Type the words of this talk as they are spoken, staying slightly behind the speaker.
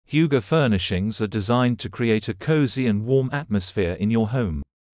Hygge furnishings are designed to create a cozy and warm atmosphere in your home.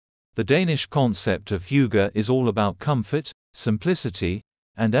 The Danish concept of hygge is all about comfort, simplicity,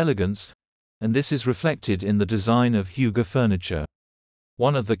 and elegance, and this is reflected in the design of hygge furniture.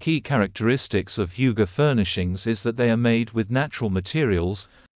 One of the key characteristics of hygge furnishings is that they are made with natural materials,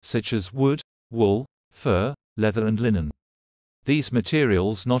 such as wood, wool, fur, leather and linen. These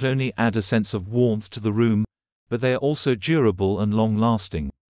materials not only add a sense of warmth to the room, but they are also durable and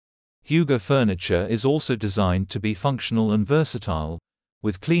long-lasting. Hygge furniture is also designed to be functional and versatile,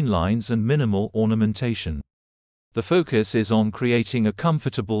 with clean lines and minimal ornamentation. The focus is on creating a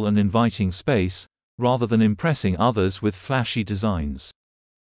comfortable and inviting space, rather than impressing others with flashy designs.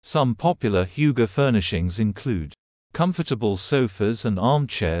 Some popular hygge furnishings include comfortable sofas and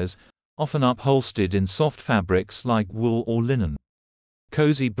armchairs, often upholstered in soft fabrics like wool or linen.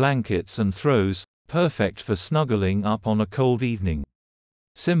 Cozy blankets and throws, perfect for snuggling up on a cold evening.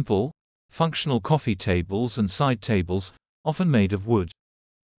 Simple, functional coffee tables and side tables, often made of wood.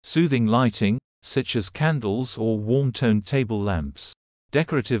 Soothing lighting, such as candles or warm-toned table lamps.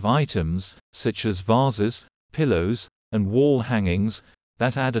 Decorative items, such as vases, pillows, and wall hangings,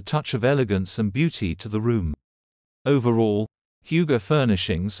 that add a touch of elegance and beauty to the room. Overall, hygge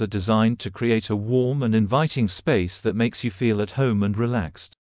furnishings are designed to create a warm and inviting space that makes you feel at home and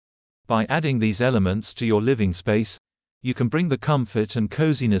relaxed. By adding these elements to your living space, you can bring the comfort and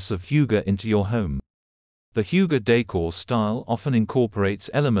coziness of hygge into your home. The hygge decor style often incorporates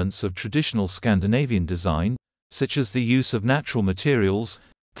elements of traditional Scandinavian design, such as the use of natural materials,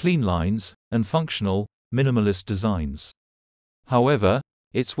 clean lines, and functional, minimalist designs. However,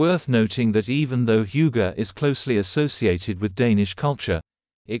 it's worth noting that even though hygge is closely associated with Danish culture,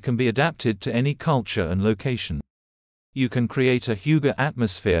 it can be adapted to any culture and location. You can create a hygge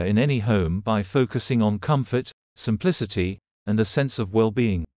atmosphere in any home by focusing on comfort, simplicity, and a sense of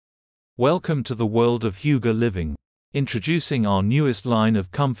well-being. Welcome to the world of hygge living. Introducing our newest line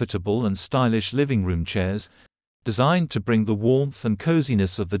of comfortable and stylish living room chairs, designed to bring the warmth and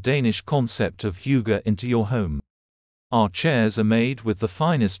coziness of the Danish concept of hygge into your home. Our chairs are made with the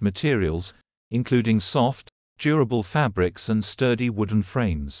finest materials, including soft, durable fabrics and sturdy wooden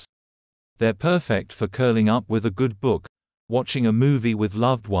frames. They're perfect for curling up with a good book, watching a movie with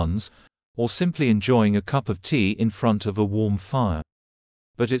loved ones, or simply enjoying a cup of tea in front of a warm fire.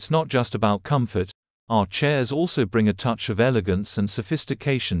 But it's not just about comfort, our chairs also bring a touch of elegance and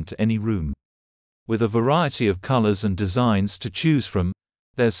sophistication to any room. With a variety of colors and designs to choose from,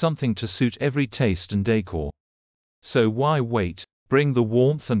 there's something to suit every taste and decor. So why wait? Bring the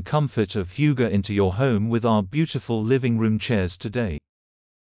warmth and comfort of hygge into your home with our beautiful living room chairs today.